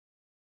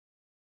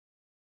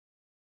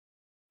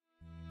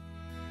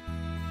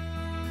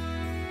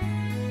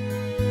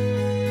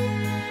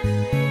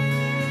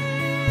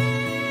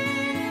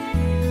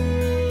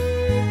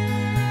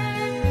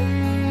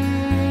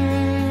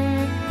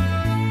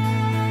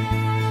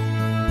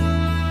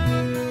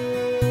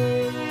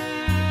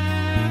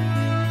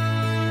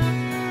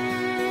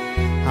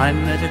I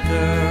met a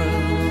girl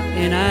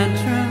in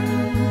Antrim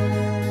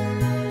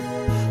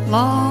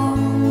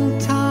long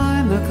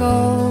time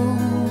ago,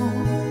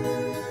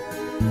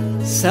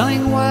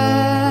 selling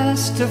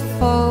west to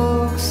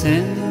folks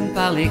in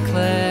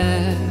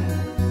Ballyclare.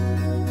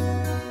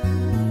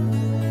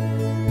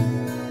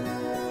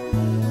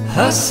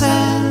 Her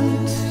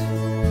scent,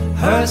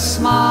 her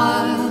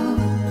smile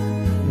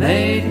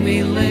made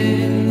me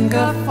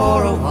linger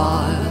for a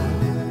while.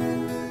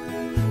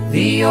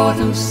 The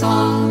autumn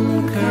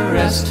sun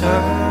caressed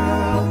her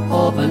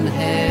auburn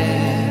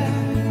hair.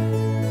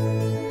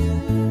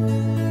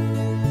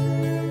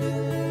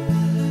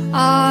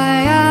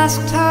 I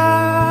asked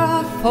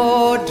her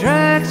for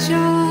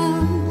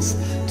directions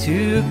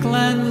to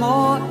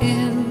Glenmore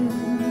Inn.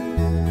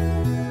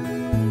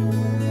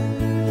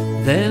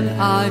 Then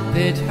I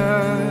bid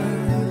her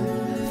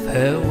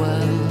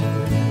farewell.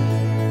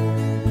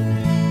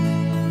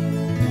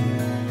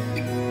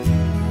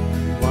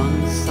 One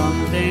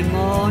Sunday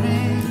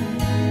morning,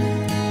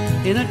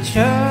 in a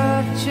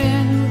church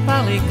in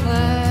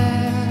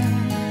Ballyclare,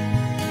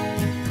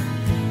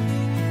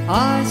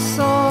 I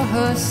saw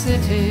her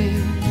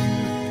sitting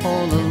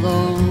all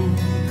alone.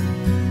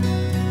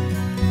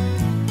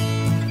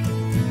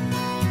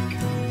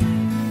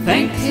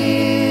 Faint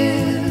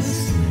tears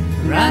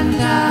ran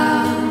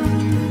down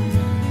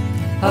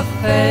her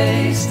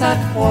face that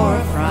wore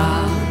a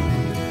frown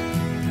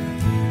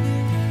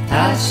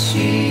as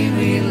she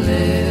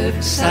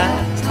relived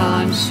sad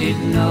times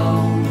she'd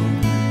known.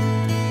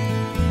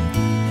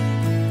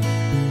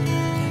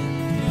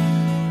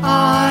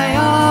 I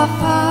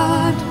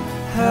offered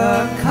her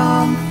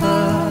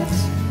comfort,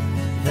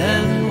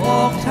 then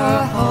walked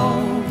her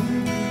home.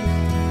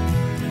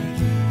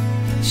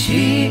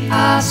 She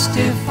asked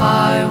if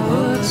I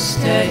would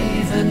stay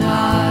the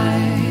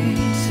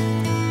night.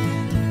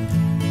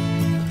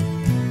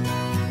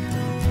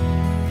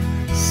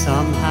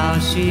 Somehow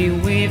she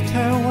weaved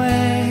her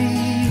way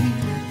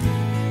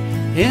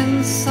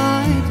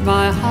inside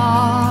my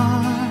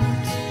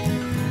heart.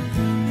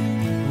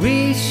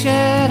 We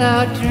shared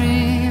our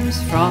dreams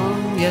from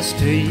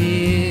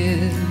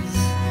yesteryears.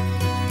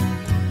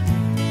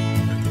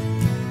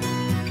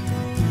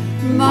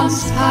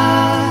 Months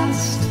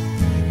passed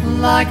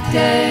like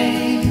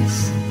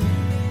days.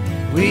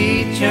 We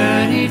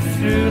journeyed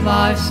through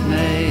life's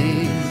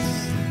maze.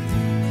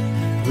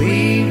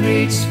 We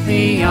reached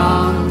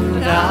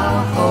beyond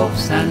our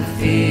hopes and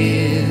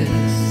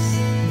fears.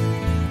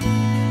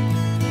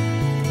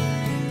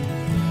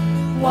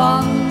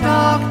 One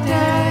dark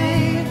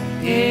day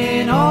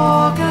in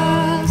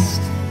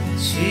August,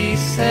 she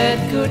said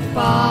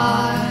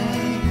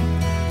goodbye,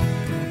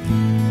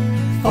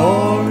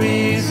 for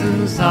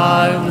reasons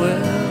I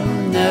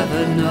will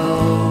never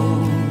know.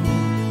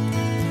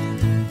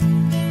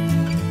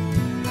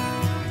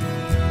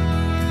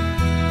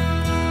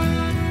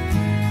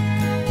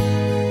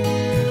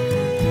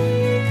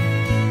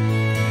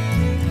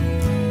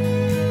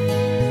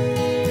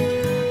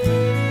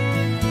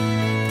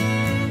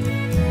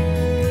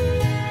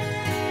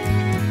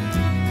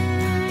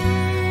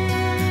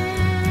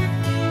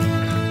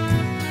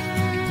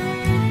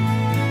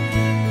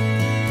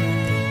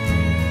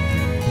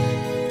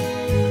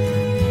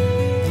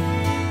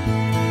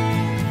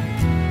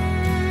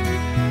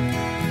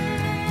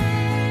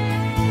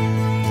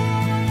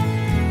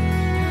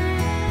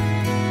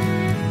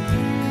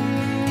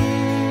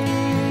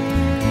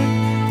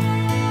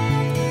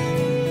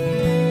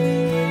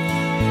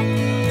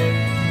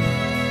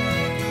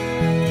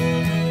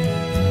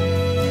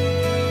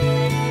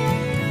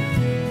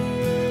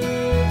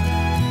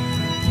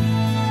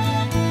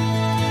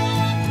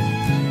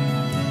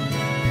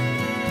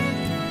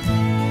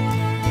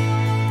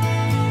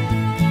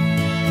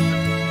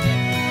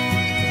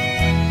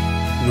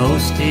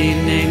 Most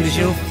evenings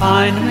you'll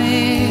find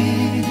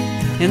me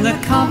in the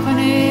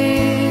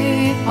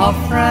company of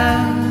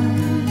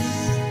friends,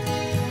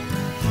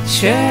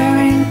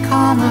 sharing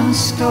common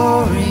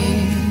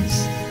stories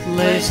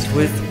laced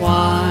with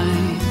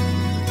wine.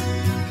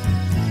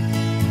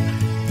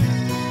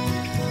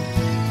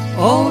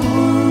 Old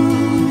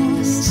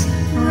wounds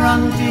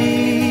run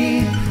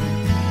deep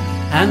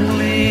and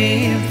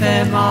leave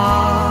their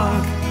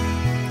mark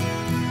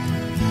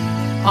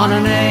on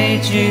an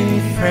aging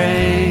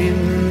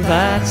frame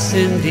that's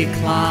in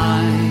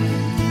decline.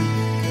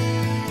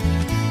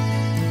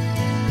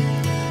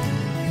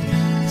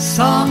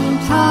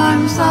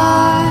 Sometimes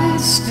I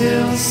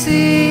still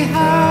see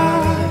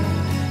her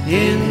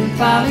in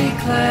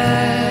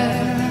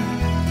Ballyclare,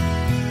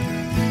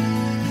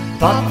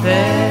 but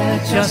they're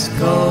just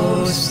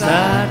ghosts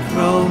that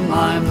roam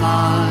my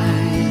mind.